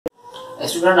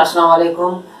Student, Assalamu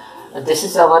alaikum. This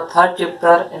is our third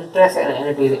chapter, interest and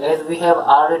annuity. As we have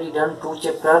already done two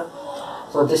chapters,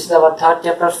 so this is our third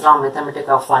chapter from Mathematics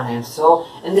of Finance. So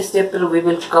in this chapter we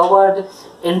will cover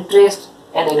interest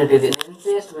and annuity. In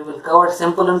interest we will cover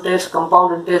simple interest,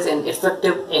 compound interest, and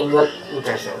effective annual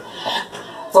interest.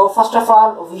 So first of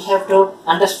all, we have to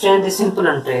understand the simple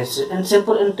interest. In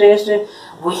simple interest,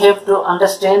 we have to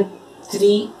understand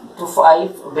 3 to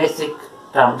 5 basic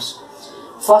terms.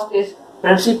 First is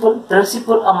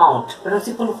principal amount.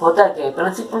 Principal होता क्या है?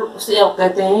 Principal से आप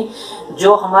कहते हैं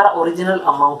जो हमारा original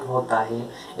amount होता है।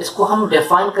 इसको हम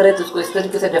डिफाइन करें तो इसको इस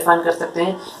तरीके से डिफाइन कर सकते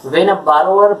हैं, when a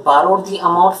बारोअर borrowed the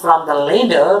amount from the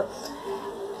lender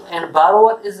and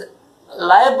बारोअर is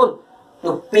liable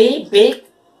to पे back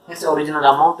his original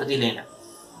amount to the lender.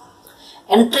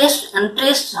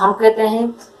 Interest हम कहते हैं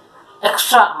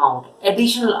एक्स्ट्रा अमाउंट,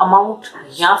 एडिशनल अमाउंट,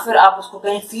 या फिर आप उसको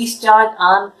कहें fees charge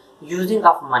on using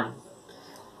of money.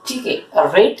 ठीक है।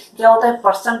 रेट क्या होता है?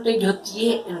 परसेंटेज होती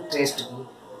है इंटरेस्ट की।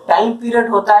 टाइम पीरियड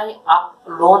होता है, आप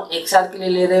लोन 1 साल के लिए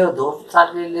ले रहे हो, 2 साल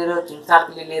के लिए ले रहे हो, 3 साल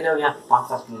के लिए ले रहे हो, या 5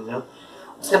 साल के लिए ले रहे हो।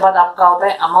 उसके बाद आपका होता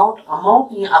है अमाउंट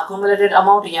या अक्यूमुलेटेड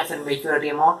अमाउंट या फिर मैच्योरिटी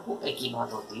अमाउंट, वो एक ही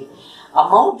बात होती है।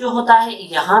 अमाउंट जो होता है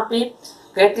यहाँ पे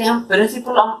कहते हैं हम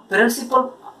प्रिंसिपल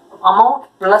अमाउंट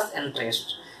प्लस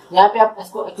इंटरेस्ट। यहाँ पे आप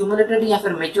इसको अक्यूमुलेटेड या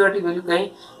फिर मैच्योरिटी वैल्यू कहें,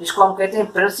 इसको हम कहते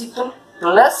हैं principal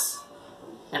plus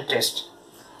interest.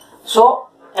 So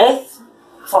as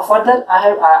for further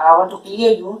I want to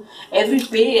clear you, as we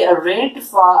pay a rent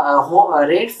for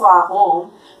rate for home,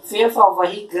 fare for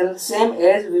vehicle, same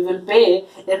as we will pay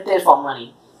interest for money.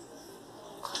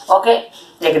 Okay,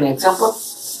 take an example.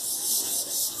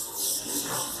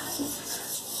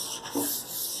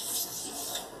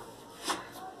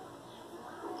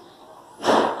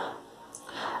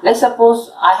 Let's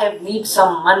suppose I have need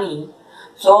some money,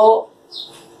 so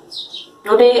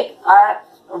today I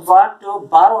want to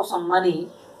borrow some money,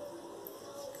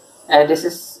 and this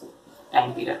is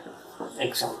time period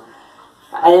example,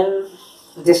 and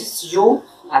this is you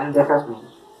and this is me.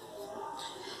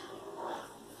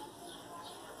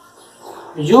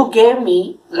 You gave me,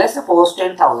 let's suppose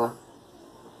 10,000.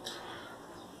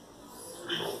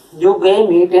 You gave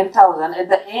me 10,000 at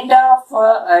the end of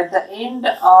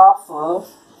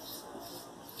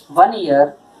 1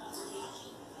 year.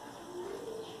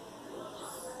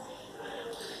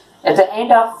 At the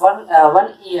end of one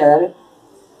year,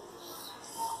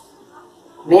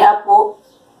 मैं आपको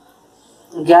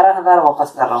 11,000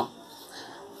 वापस कर रहा हूँ।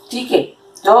 ठीक है।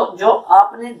 तो जो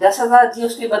आपने 10,000 दिए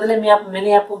उसके बदले में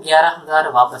मैंने आपको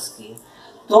 11,000 वापस किए।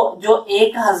 तो जो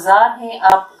 1,000 है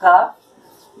आपका,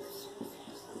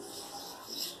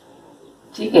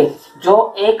 ठीक है, जो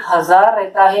 1,000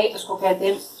 रहता है उसको कहते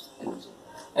हैं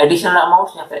एडिशनल अमाउंट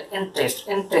या फिर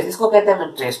इंटरेस्ट। इसको कहते हैं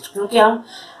इंटरेस्ट, क्योंकि हम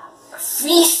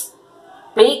फीस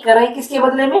पे करें किसके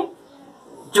बदले में?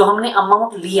 जो हमने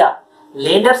अमाउंट लिया,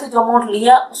 लेंडर से जो अमाउंट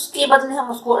लिया उसके बदले हम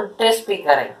उसको इंटरेस्ट पे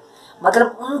करें।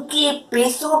 मतलब उनके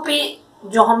पैसों पे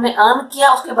जो हमने अर्न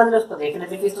किया उसके बदले उसको देखने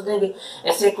पे फीस तो देंगे।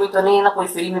 ऐसे कोई तो नहीं है ना कोई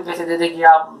फ्री में पैसे दे दे कि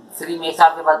आप फ्री में 1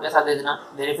 साल के बाद पैसा दे देना।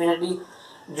 डेफिनेटली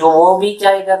जो वो भी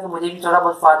चाहेगा कि मुझे भी थोड़ा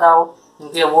बहुत फायदा हो,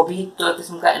 क्योंकि वो भी तो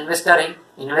किस्म का इन्वेस्टर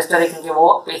है क्योंकि वो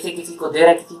पैसे किसी को दे रहा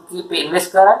है, किसी पे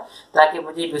इन्वेस्ट कर रहा है ताकि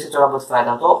मुझे भी उससे थोड़ा बहुत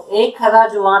फायदा हो। तो 1,000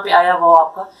 जो वहां पे आया वो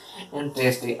आपका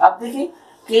इंटरेस्ट है। अब देखिए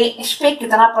कि इस पे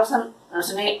कितना परसेंट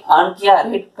उसने अर्न किया,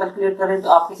 रेट कैलकुलेट करें तो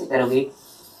आप कैसे करोगे?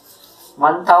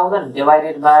 1,000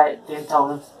 डिवाइडेड बाय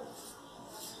 10,000,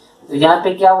 तो यहाँ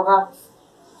पे क्या होगा?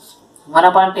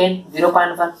 1/10,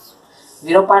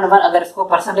 0.1 अगर इसको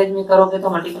परसेंटेज में करोगे तो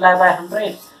मल्टीप्लाई बाय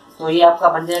 100, तो ये आपका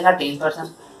बन जाएगा 10%।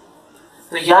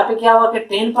 तो यहाँ पे क्या हुआ कि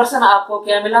 10% आपको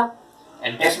क्या मिला?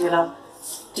 इंटरेस्ट मिला।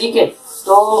 ठीक है।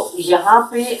 तो यहाँ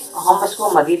पे हम इसको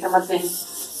मजीद समझते हैं।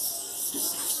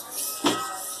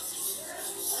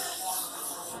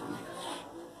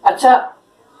 अच्छा,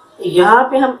 यहाँ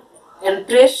पे हम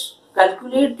इंटरेस्ट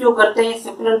कैलकुलेट जो करते हैं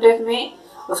सिंपल इंटरेस्ट में,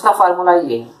 उसका फार्मूला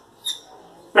ये है,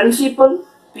 principal,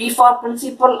 P for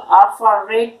principal, R for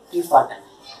rate, T for time.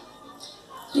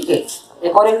 ठीक है।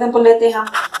 एक और एग्जांपल लेते हैं हम।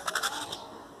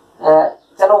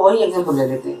 चलो वही एग्जांपल ले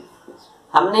लेते हैं।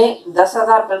 हमने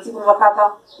 10,000 प्रिंसिपल रखा था,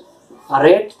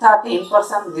 रेट था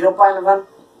 10%, 0.1।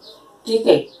 ठीक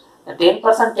है।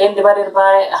 10% 10 डिवाइडेड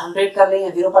बाय 100 कर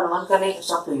लें, 0.1 कर लें,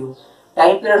 सब टू यू।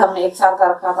 टाइम पीरियड हमने 1 साल का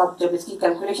रखा था, जब इसकी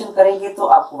कैलकुलेशन करेंगे तो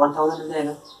आपको 1,000 मिल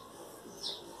जाएगा।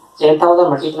 10,000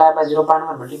 मल्टीप्लाई बाय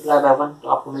 0.1 मल्टीप्लाई बाय 1, तो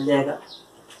आपको मिल जाएगा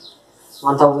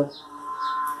 1,000।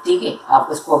 ठीक है। आप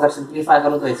इसको अगर सिंप्लीफाई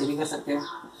करो तो ऐसे भी कर सकते हो,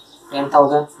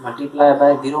 10,000 मल्टीप्लाई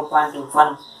बाय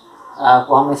 0.1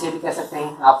 को हम ऐसे भी कह सकते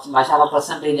हैं। आप माशाल्लाह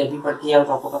परसेंटेज अभी पढ़ किया हो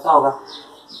तो आपको पता होगा।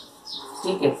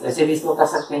 ठीक है, ऐसे भी इसको कर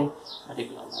सकते हैं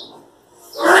मल्टीप्लाई,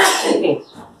 ठीक है।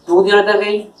 2 0 इधर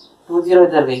गई, 2 0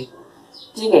 इधर गई,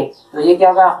 ठीक है। तो ये क्या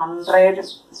होगा 100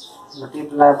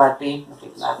 मल्टीप्लाई बाय 10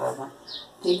 मल्टीप्लाई बाय 1,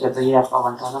 ठीक है। तो ये आपका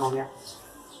 1000 हो गया।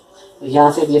 तो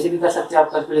यहाँ से ऐसे भी कर सकते हैं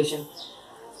आप कैलकुलेशन,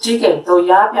 ठीक है। तो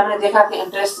यहाँ पे हमने देखा कि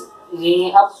इंटरेस्ट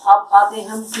ये अब आते हैं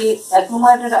हम कि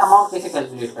एक्यूमुलेटेड अमाउंट कैसे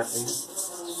कैलकुलेट करते हैं।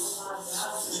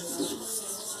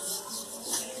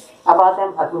 अब आते हैं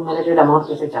हम एक्यूमुलेटेड अमाउंट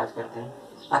कैसे चार्ज करते हैं।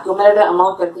 एक्यूमुलेटेड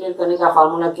अमाउंट कैलकुलेट करने का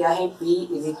फार्मूला क्या है, P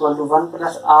 = 1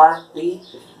 + RT,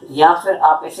 या फिर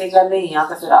आप ऐसे कर लें या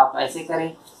तो फिर आप ऐसे करें,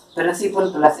 प्रिंसिपल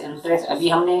प्लस इंटरेस्ट। अभी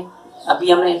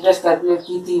हमने इंटरेस्ट कैलकुलेट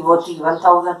की थी, वो थी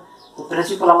 1000, तो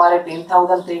प्रिंसिपल हमारे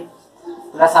 10,000 थे,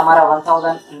 प्लस हमारा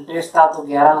 1000 इंटरेस्ट था, तो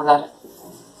 11,000।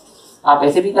 आप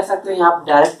ऐसे भी कर सकते हो, यहाँ आप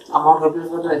डायरेक्ट अमाउंट कैलकुलेट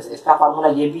करो तो इसका फार्मूला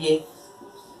ये भी है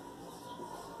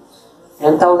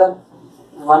 10,000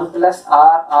 1 +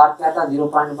 R क्या था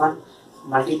 0.1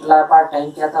 मल्टीप्लाई बाय टाइम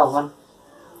क्या था 1,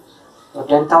 तो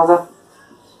 10,000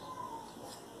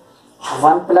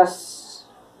 1 +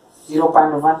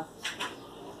 0.1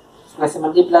 वैसे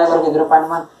मल्टीप्लाई करके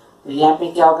 0.1, तो यहाँ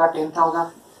पे क्या होगा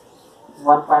 10,000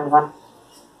 1.1,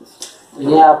 तो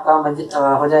ये आपका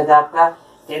हो जाएगा आपका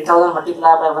 10,000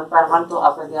 मल्टीप्लाई बाय 1.1, तो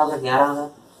आपका क्या होगा 11,000,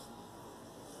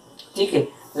 ठीक है।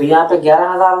 तो यहाँ पे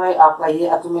 11,000 में आपका ये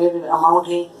एक्यूमुलेटेड अमाउंट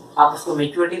है। आप उसको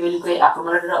मैच्योरिटी वैल्यू के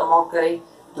एक्यूमुलेटेड अमाउंट करें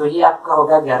तो ये आपका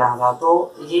होगा 11,000।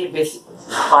 तो ये बेसिक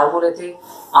फार्मूले थे।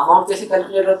 अमाउंट कैसे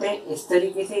कैलकुलेट होते हैं, इस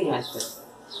तरीके से या इस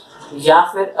तरीके, या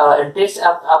फिर इंटरेस्ट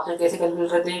आपने कैसे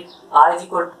कैलकुलेट करते हैं, R =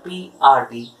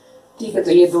 PRT, ठीक है।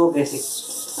 तो ये दो बेसिक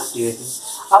एक्टिविटी।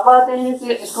 अब आते हैं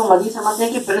कि इसको मजीद समझते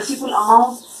हैं कि प्रिंसिपल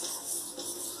अमाउंट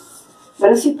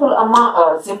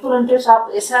सिंपल इंटरेस्ट आप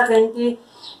ऐसा कहेंगे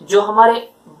जो हमारे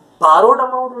बारोड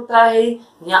अमाउंट होता है,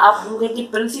 या आप यूँ कहें कि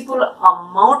प्रिंसिपल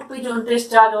अमाउंट पे जो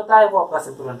इंटरेस्ट चार्ज होता है वो आपका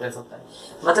सिंपल इंटरेस्ट होता है।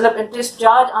 मतलब interest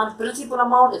charge on principal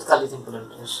amount is called simple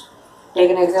interest.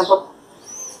 Take an example,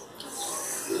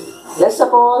 let's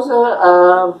suppose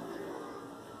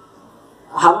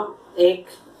हम 1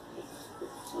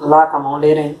 लाख अमाउंट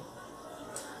ले रहे हैं,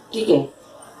 ठीक है।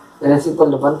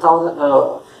 प्रिंसिपल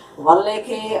 1 लाख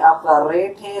है, आपका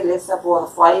रेट है लेट्स सपोज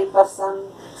 5%,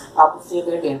 आप उससे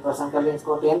 10% कर लें,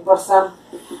 इसको 10%,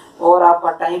 और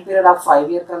आपका टाइम पीरियड आप 5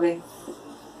 ईयर कर लें,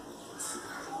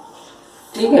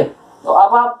 ठीक है। तो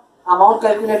अब आप अमाउंट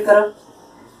कैलकुलेट करो,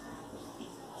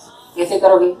 कैसे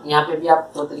करोगे, यहाँ पे भी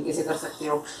आप 2 तरीके से कर सकते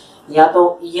हो, या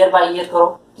तो ईयर बाय ईयर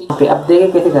करो, ठीक है। अब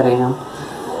देखें कैसे कर रहे हैं हम।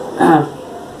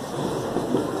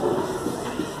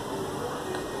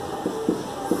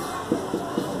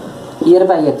 ईयर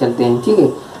बाय ईयर चलते हैं, ठीक है।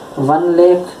 1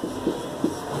 लाख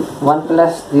 1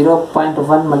 +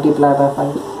 0.1 मल्टीप्लाई बाय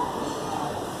 5,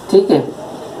 ठीक है।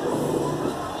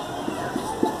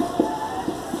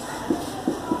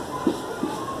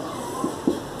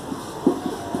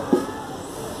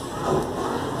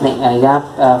 नहीं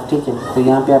यहाँ ठीक है, तो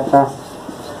यहाँ पे आपका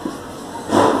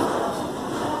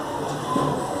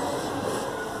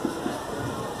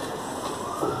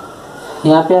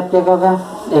आप क्या होगा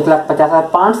 1,50,000।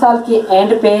 5 साल के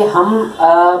एंड पे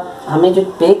हमें जो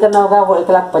पे करना होगा वो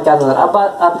 1,50,000। अब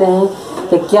आते हैं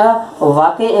कि क्या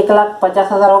वाकई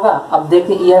 1,50,000 होगा। अब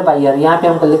देखिए ईयर बाय ईयर, यहाँ पे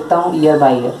हमको लिखता हूँ ईयर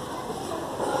बाय ईयर,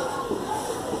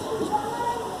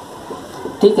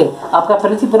 ठीक है। आपका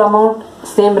प्रिंसिपल अमाउंट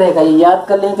सेम रहेगा, ये याद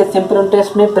कर लें कि सिंपल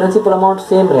इंटरेस्ट में प्रिंसिपल अमाउंट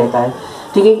सेम रहता है,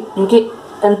 ठीक है, क्योंकि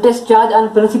interest charge on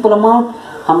principal amount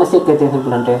हम इसे कहते हैं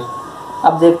सिंपल इंटरेस्ट।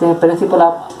 अब देखते हैं प्रिंसिपल,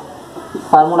 आप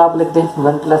फार्मूला आप लिखते हैं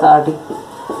 1 + RT।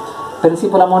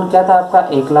 प्रिंसिपल अमाउंट क्या था आपका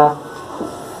 1 लाख,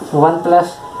 1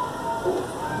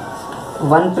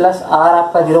 + R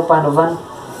आपका 0.1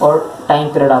 और टाइम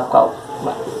पीरियड आपका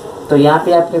 1। तो यहाँ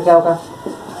पे आपका क्या होगा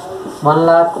 1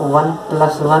 लाख 1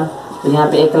 + 1, तो यहाँ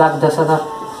पे 1,10,000,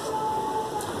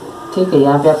 ठीक है।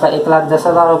 यहाँ पे आपका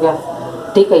 1,10,000 हो गया,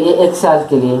 ठीक है। ये 1 साल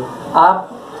के लिए आप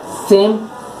सेम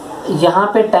यहाँ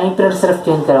पे टाइम पीरियड सिर्फ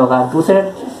चेंज करोगा दूसरे,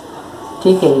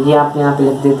 ठीक है। ये आप यहाँ पे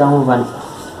लिख देता हूँ 1।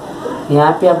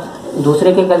 यहाँ पे आप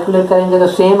दूसरे के कैलकुलेट करेंगे तो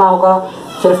सेम होगा,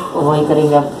 सिर्फ वही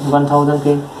करेंगे आप 1000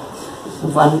 के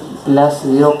 1 +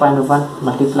 0.1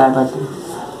 मल्टीप्लाई बाय 2,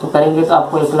 तो करेंगे तो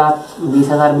आपको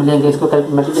 1,20,000 मिलेंगे। इसको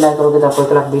मल्टीप्लाई करोगे तो आपको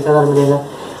 1,20,000 मिलेगा,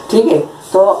 ठीक है।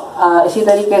 तो इसी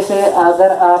तरीके से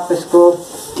अगर आप इसको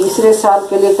तीसरे साल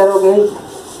के लिए करोगे,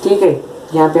 ठीक है,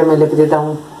 यहाँ पे मैं लिख देता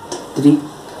हूँ 3,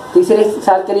 तीसरे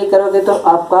साल के लिए करोगे तो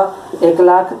आपका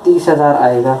 1,30,000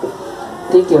 आएगा,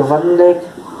 ठीक है। 1 लाख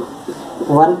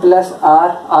 1 +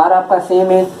 R आपका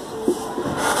सेम है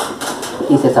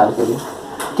तीसरे साल के लिए,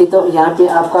 ठीक। तो यहाँ पे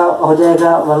आपका हो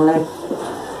जाएगा 1 लाख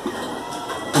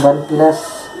 1 +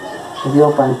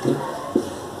 0.3,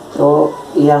 तो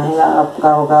यहाँ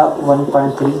आपका होगा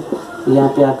 1.3, यहाँ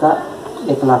पे आपका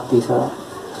 1,30,000।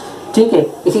 ठीक है,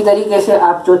 इसी तरीके से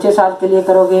आप चौथे साल के लिए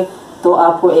करोगे तो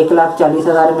आपको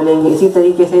 1,40,000 मिलेंगे। इसी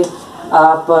तरीके से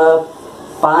आप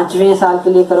 5वें साल के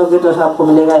लिए करोगे तो आपको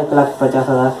मिलेगा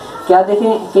 1,50,000। क्या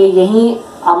देखें कि यही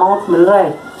अमाउंट मिल रहा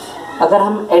है। अगर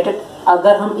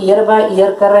हम ईयर बाय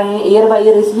ईयर कर रहे हैं, ईयर बाय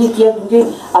ईयर इसलिए किया क्योंकि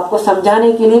आपको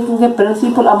समझाने के लिए, क्योंकि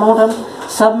प्रिंसिपल अमाउंट हम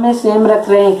सब में सेम रख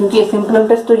रहे हैं, क्योंकि सिंपल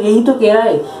इंटरेस्ट तो यही तो कह रहा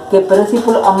है कि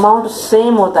प्रिंसिपल अमाउंट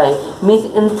सेम होता है, means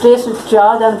interest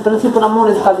charge and principal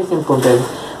amount is called simple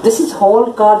interest. This is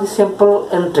whole called simple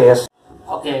interest.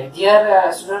 Okay,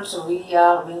 dear students, we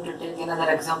are going to take another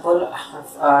example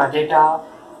of data.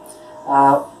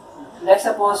 Let's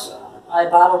suppose I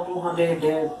borrow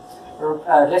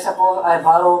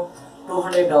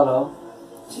 $200,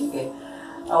 ठीक है,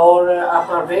 और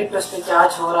आपका rate उस पर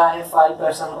charge हो रहा है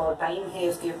 5% और टाइम है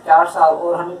उसके 4 साल,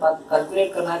 और हमें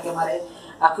कैलकुलेट करना है कि हमारे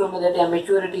एक्यूमुलेटेड या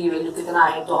मैच्योरिटी वैल्यू कितना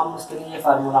है। तो हम उसके लिए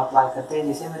फार्मूला अप्लाई करते हैं,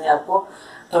 जिसे मैंने आपको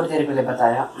थोड़ी देर पहले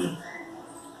बताया,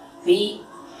 P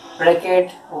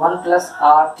ब्रैकेट 1 +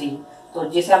 RT। तो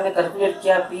जैसे हमने कैलकुलेट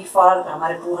किया, P फॉर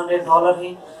हमारे $200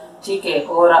 है, ठीक है,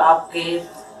 और आपके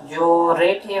जो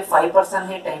रेट है 5%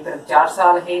 है, टाइम पर 4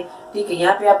 साल है, ठीक है।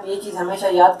 यहाँ पे आप ये चीज़ हमेशा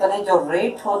याद करें, जो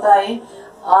रेट होता है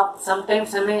आप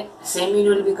समटाइम्स हमें सेमी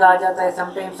एनुअल भी कहा जाता है,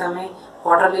 समटाइम्स हमें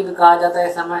क्वार्टरली भी कहा जाता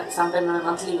है, समटाइम्स हमें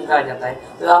मंथली भी कहा जाता है।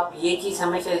 तो आप ये चीज़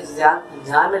हमेशा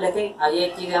ध्यान में रखें। ये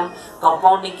चीज़ हम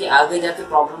कंपाउंडिंग के आगे जाके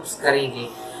प्रॉब्लम्स करेंगे।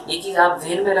 ये चीज़ आप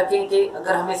ध्यान में रखें कि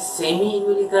अगर हमें सेमी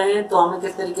एनुअली करें तो हमें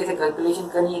किस तरीके से कैलकुलेशन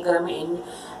करनी है, अगर हमें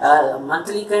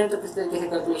मंथली करें तो किस तरीके से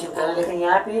कैलकुलेशन करें। लेकिन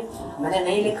यहाँ पे मैंने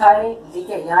नहीं लिखा है, ठीक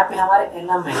है, यहाँ पे हमारे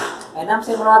एनम है। एनम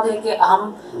से मुराद है कि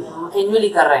हम एनुअली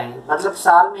कर रहे हैं, मतलब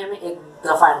साल में हमें एक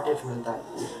दफ़ा इंटरेस्ट मिलता है,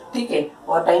 ठीक है,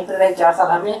 और टाइम पर रहे 4 साल।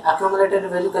 हमें एक्यूमुलेटेड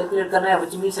वैल्यू कैलकुलेट करना है,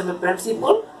 विच मीन्स हमें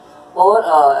प्रिंसिपल और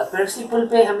प्रिंसिपल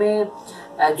पे हमें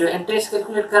जो इंटरेस्ट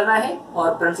कैलकुलेट करना है,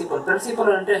 और प्रिंसिपल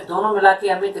और इंटरेस्ट दोनों मिला के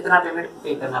हमें कितना पेमेंट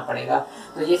पे करना पड़ेगा।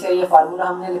 तो जैसे ये फार्मूला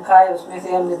हमने लिखा है, उसमें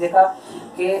से हमने देखा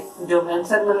कि जो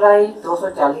आंसर मिल रहा है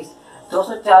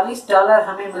 $240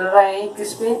 हमें मिल रहा है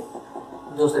किस पे,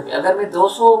 200 पे। अगर मैं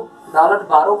 $200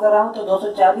 बारो कर रहा हूँ तो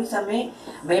 240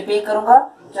 मैं पे करूँगा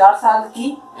 4 साल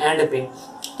की एंड पे,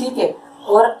 ठीक है।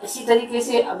 और इसी तरीके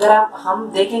से अगर हम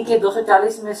देखें कि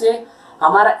 240 में से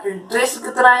हमारा इंटरेस्ट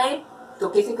कितना है तो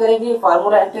कैसे करेंगे।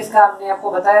 फार्मूला इंटरेस्ट का हमने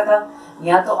आपको बताया था,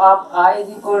 यहाँ तो आप I =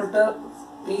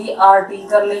 PRT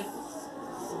कर ले,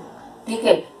 ठीक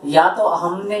है, या तो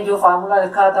हमने जो फार्मूला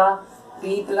लिखा था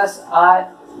P + I,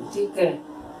 ठीक है,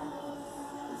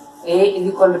 A =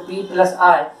 P +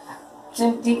 I,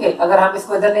 ठीक है। अगर हम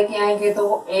इसको इधर लेके आएंगे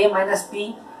तो A -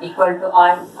 P = I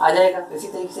आ जाएगा। इसी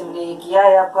तरीके से मैंने ये किया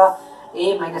है आपका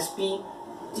A - P,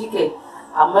 ठीक है।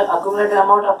 एक्यूमुलेटेड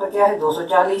अमाउंट आपका क्या है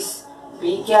 240, P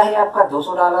क्या है आपका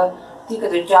 $200, ठीक है।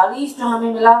 तो 40 जो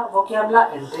हमें मिला वो क्या मिला,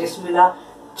 इंटरेस्ट मिला,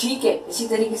 ठीक है। इसी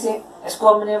तरीके से इसको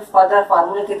हमने फर्दर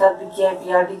फार्मूले की तरफ भी किया है,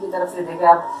 PRT की तरफ से देखा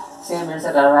आप सेम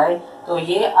आंसर आ रहा है। तो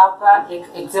ये आपका एक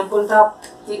एग्जांपल था,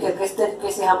 ठीक है, किस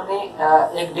तरीके से हमने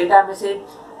एक डेटा में से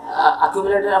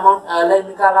एक्यूमुलेटेड अमाउंट अलग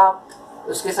निकाला,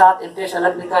 उसके साथ इंटरेस्ट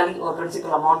अलग निकाली और प्रिंसिपल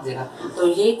अमाउंट देखा। तो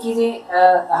ये चीज़ें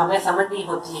हमें समझनी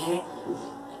होती हैं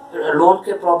लोन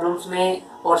के प्रॉब्लम्स में,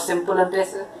 और सिंपल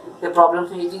इंटरेस्ट के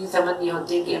प्रॉब्लम्स में ये चीज़ समझनी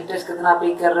होती है कि इंटरेस्ट कितना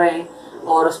पे कर रहे हैं,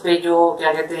 और उस पर जो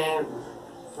क्या कहते हैं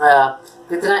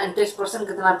कितना इंटरेस्ट परसेंट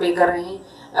कितना पे कर रहे हैं।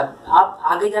 अब आप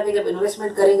आगे जाके जब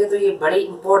इन्वेस्टमेंट करेंगे तो ये बड़ी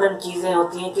इंपॉर्टेंट चीज़ें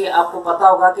होती हैं कि आपको पता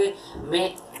होगा कि मैं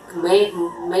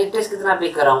इंटरेस्ट कितना पे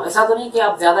कर रहा हूँ। ऐसा तो नहीं कि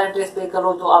आप ज़्यादा इंटरेस्ट पे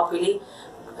करो तो आपके लिए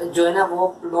जो है ना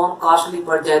वो लोन कॉस्टली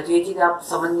पड़ जाए। तो ये चीज़ आप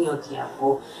समझनी होती है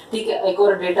आपको, ठीक है। एक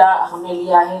और डेटा हमने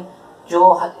लिया है,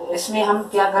 जो इसमें हम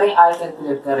क्या करें, आय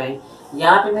कैलकुलेट कर रहे हैं।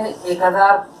 यहाँ पे मैं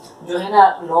 1000 जो है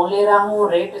ना लोन ले रहा हूँ,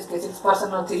 रेट इसके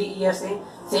 6% और 3 ईयर से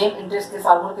सेम इंटरेस्ट के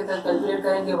फार्मूले के तहत कैलकुलेट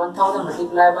करेंगे 1000 ×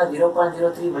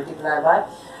 0.03 ×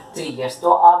 3 ईयर्स।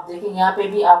 तो आप देखें यहाँ पे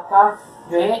भी आपका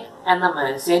जो है एनम है,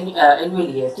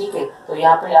 एनुअली है, ठीक है। तो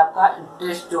यहाँ पे आपका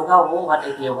इंटरेस्ट होगा वो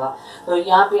 180 होगा। तो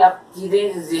यहाँ पे आप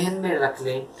चीज़ें जहन में रख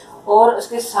लें। और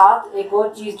उसके साथ एक और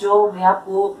चीज़ जो मैं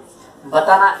आपको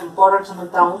बताना इम्पोर्टेंट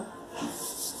समझता हूँ,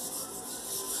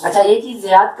 अच्छा ये चीज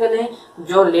याद कर लें,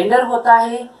 जो लेंडर होता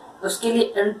है उसके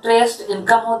लिए इंटरेस्ट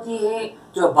इनकम होती है,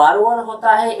 जो बारोवर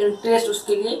होता है इंटरेस्ट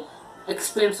उसके लिए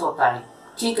एक्सपेंस होता है,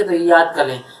 ठीक है। तो ये याद कर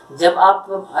लें। जब आप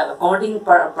अकाउंटिंग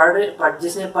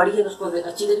जिसने पढ़ी है तो उसको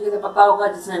अच्छी तरीके से पता होगा,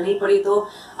 जिसने नहीं पढ़ी तो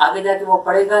आगे जाके वो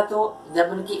पढ़ेगा। तो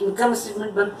जब उनकी इनकम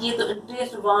स्टेटमेंट बनती है तो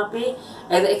इंटरेस्ट वहाँ पे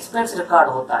एज एक्सपेंस रिकॉर्ड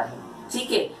होता है,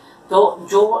 ठीक है। तो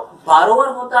जो बारोवर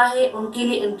होता है उनके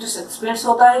लिए इंटरेस्ट एक्सपेंस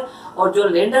होता है, और जो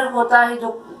लेंडर होता है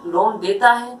जो लोन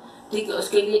देता है ठीक है,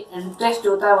 उसके लिए इंटरेस्ट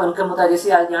होता है वो इनकम होता है।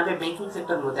 जैसे आज यहाँ पे बैंकिंग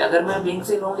सेक्टर में होता है, अगर मैं बैंक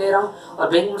से लोन ले रहा हूँ और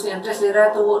बैंक मुझसे इंटरेस्ट ले रहा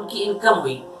है तो वो उनकी इनकम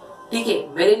हुई, ठीक है,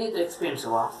 मेरे लिए तो एक्सपेंस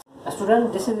हुआ।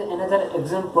 Student, this is another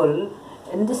example.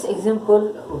 In this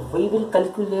example we will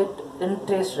calculate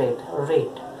interest rate,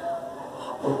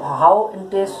 how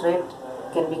interest rate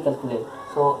can be calculated.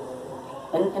 So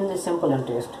in the simple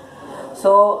interest,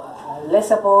 so let's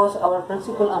suppose our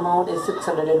principal amount is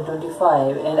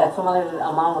 625 and accumulated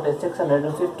amount is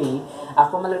 650.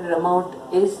 Accumulated amount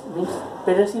is means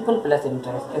principal plus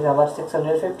interest is our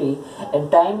 650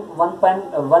 and time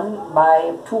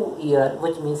 1.1/2 year,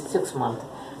 which means 6 months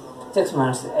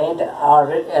and our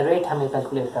rate हमें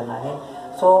calculate करना है।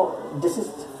 So this is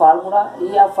formula,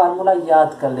 ये आप formula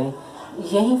याद कर लें,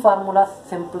 यही formula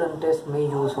simple interest में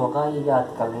यूज़ होगा, ये याद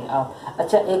कर लें आप।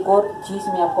 अच्छा, एक और चीज़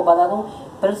मैं आपको बता दूं,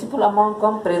 प्रिंसिपल अमाउंट को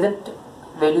हम प्रेजेंट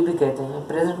वैल्यू भी कहते हैं,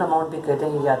 प्रेजेंट अमाउंट भी कहते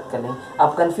हैं, ये याद कर लें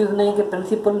आप। कंफ्यूज नहीं कि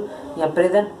प्रिंसिपल या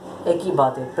प्रेजेंट एक ही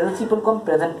बात है, प्रिंसिपल को हम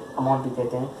प्रेजेंट अमाउंट भी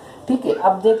कहते हैं, ठीक है।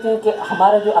 अब देखते हैं कि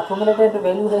हमारा जो अक्यूमुलेटेड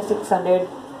वैल्यू है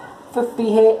 650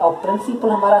 है और प्रिंसिपल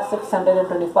हमारा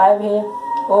 625 है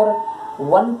और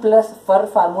 1 प्लस फर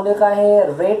फार्मूले का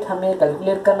है, रेट हमें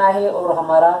कैलकुलेट करना है और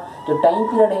हमारा जो टाइम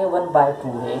पीरियड है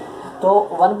 1/2 है। तो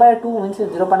 1/2 मीन्स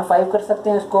 0.5 कर सकते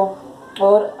हैं इसको,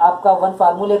 और आपका 1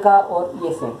 फार्मूले का और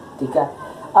ये सेम, ठीक है।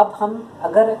 अब हम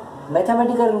अगर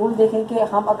मैथमेटिकल रूल देखें कि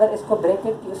हम अगर इसको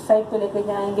ब्रैकेट की उस साइड पे लेके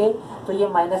जाएंगे तो ये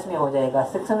माइनस में हो जाएगा,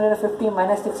 650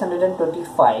 माइनस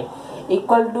 625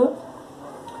 इक्वल टू,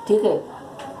 ठीक है,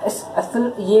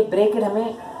 असल ये ब्रैकेट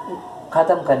हमें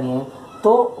ख़त्म करनी है।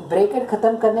 तो ब्रैकेट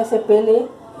ख़त्म करने से पहले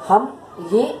हम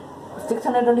ये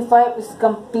 625 इस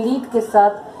कंप्लीट के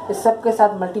साथ, इस सब के साथ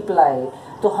मल्टीप्लाई है,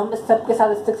 तो हम इस सब के साथ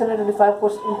 625 को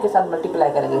इनके साथ मल्टीप्लाई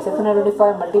करेंगे।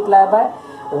 625 मल्टीप्लाई बाय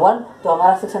 1 तो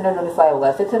हमारा 625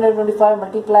 होगा, 625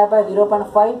 मल्टीप्लाई बाय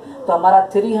 0.5 तो हमारा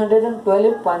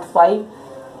 312.5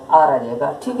 आ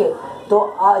जाएगा, ठीक है।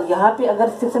 तो यहाँ पे अगर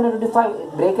 625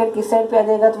 ब्रैकेट किस साइड पे आ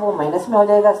जाएगा तो वो माइनस में हो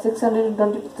जाएगा,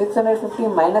 650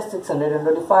 माइनस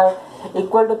 625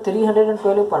 इक्वल टू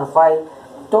 312.5।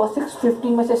 तो 650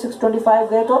 में से 625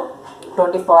 गए तो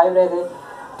 25 रह गए,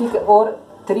 ठीक है, और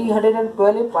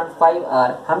 312.5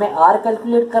 आर, हमें आर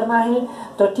कैलकुलेट करना है।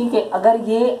 तो ठीक है, अगर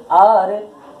ये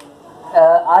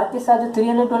आर के साथ जो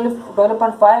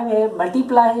 312.5 है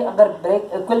मल्टीप्लाई है, अगर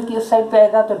ब्रेक इक्वल की उस साइड पे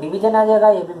आएगा तो डिवीजन आ जाएगा,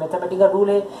 ये भी मैथमेटिकल रूल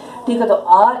है, ठीक है। तो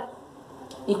are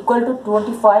equal to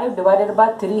 25 divided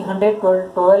by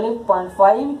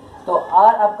 312.5, तो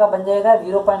आर आपका बन जाएगा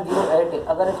 0.08।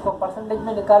 अगर इसको परसेंटेज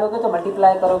में निकालोगे तो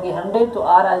मल्टीप्लाई करोगे 100 तो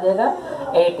आर आ जाएगा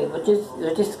 8,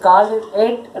 which is called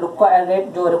 8 required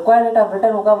rate. जो रिक्वायर्ड रेट ऑफ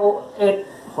रिटर्न होगा वो 8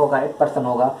 होगा, 8%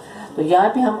 होगा। तो यहाँ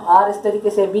पे हम आर इस तरीके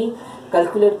से भी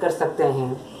कैलकुलेट कर सकते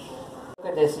हैं।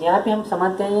 यहाँ पे हम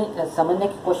समझने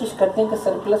की कोशिश करते हैं कि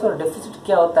सरप्लस और डेफिसिट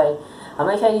क्या होता है।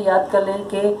 हमेशा ये याद कर लें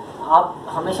कि आप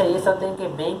हमेशा ये सोचते हैं कि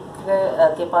बैंक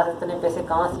के पास इतने पैसे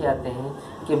कहाँ से आते हैं,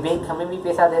 कि बैंक हमें भी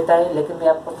पैसा देता है, लेकिन मैं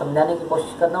आपको समझाने की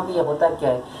कोशिश कर रहा हूँ कि ये होता क्या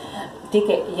है, ठीक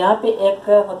है। यहाँ पे एक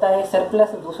होता है सरप्लस,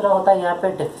 दूसरा होता है यहाँ पे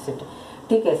डेफिसिट,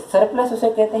 ठीक है। सरप्लस उसे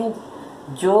कहते हैं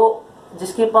जो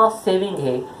जिसके पास सेविंग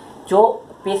है, जो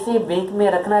पैसे बैंक में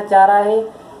रखना चाह रहा है,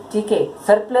 ठीक है।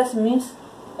 सरप्लस मीन्स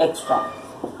एक्स्ट्रा,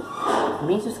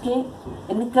 मीन्स उसके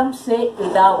इनकम से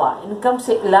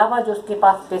अलावा जो उसके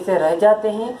पास पैसे रह जाते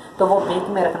हैं तो वो बैंक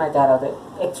में रखना चाह रहा था।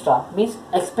 एक्स्ट्रा मीन्स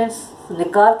एक्सपेंस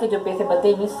निकाल के जो पैसे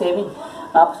बचे, मीन्स सेविंग,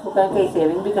 आप उसको कहेंगे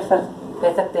सेविंग भी कह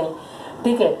सकते हैं,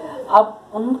 ठीक है। अब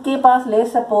उनके पास ले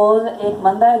सपोज एक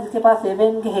बंदा है जिसके पास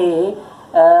सेविंग है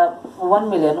 1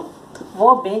 मिलियन,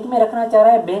 वो बैंक में रखना चाह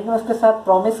रहा है। बैंक ने उसके साथ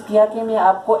प्रॉमिस किया कि मैं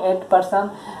आपको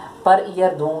 8% पर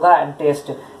ईयर दूंगा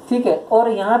इंटरेस्ट, ठीक है। और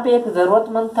यहाँ पे एक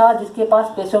ज़रूरतमंद था जिसके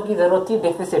पास पैसों की ज़रूरत थी,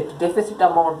 डेफिसिट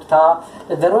अमाउंट था,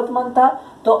 ज़रूरतमंद था।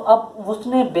 तो अब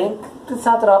उसने बैंक के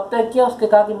साथ रब्ता किया, उसके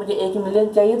कहा कि मुझे 1 मिलियन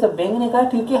चाहिए। तो बैंक ने कहा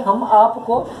ठीक है, हम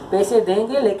आपको पैसे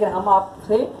देंगे लेकिन हम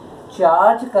आपसे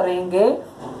चार्ज करेंगे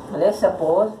लेट्स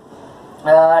सपोज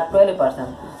 12%।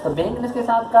 तो बैंक ने इसके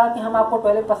साथ कहा कि हम आपको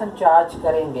 12% चार्ज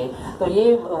करेंगे। तो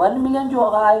ये 1 मिलियन जो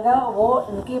आएगा वो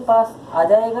इनके पास आ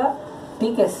जाएगा,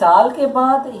 ठीक है। साल के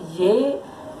बाद ये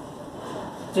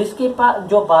जिसके पास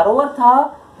जो बारोवर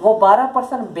था वो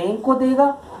 12% बैंक को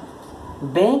देगा,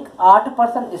 बैंक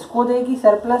 8% इसको देगी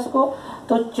सरप्लस को,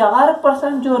 तो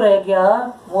 4% जो रह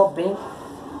गया वो बैंक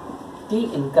की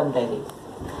इनकम रहेगी।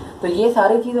 तो ये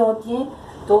सारी चीज़ें होती हैं।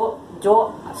 तो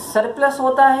जो सरप्लस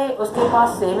होता है उसके पास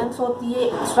सेविंग्स होती है,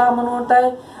 एक्स्ट्रा मनी होता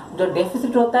है। जो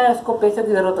डेफिसिट होता है उसको पैसे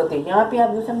की ज़रूरत होती है। यहाँ पे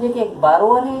आप यूँ समझिए कि एक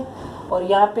बारोवर है और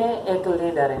यहाँ पे एक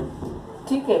लेंडर है,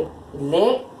 ठीक है।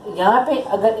 यहाँ पे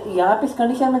अगर यहाँ पे इस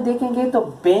कंडीशन में देखेंगे तो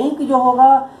बैंक जो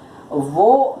होगा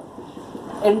वो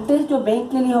इंटरेस्ट जो बैंक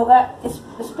के लिए होगा इस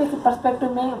पे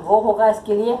पर्सपेक्टिव में वो होगा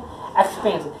इसके लिए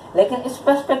एक्सपेंस, लेकिन इस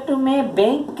पर्सपेक्टिव में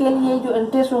बैंक के लिए जो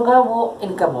इंटरेस्ट होगा वो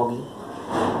इनकम होगी।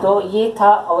 तो ये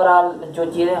था ओवरऑल जो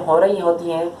चीज़ें हो रही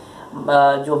होती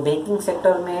हैं जो बैंकिंग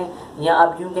सेक्टर में, या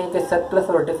आप यूँ कहें कि सरप्लस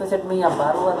और डिफिसिट में या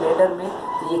बारोवर लेडर में,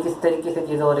 तो ये किस तरीके से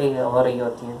चीज़ें हो रही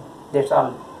होती हैं। That's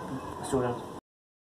all students.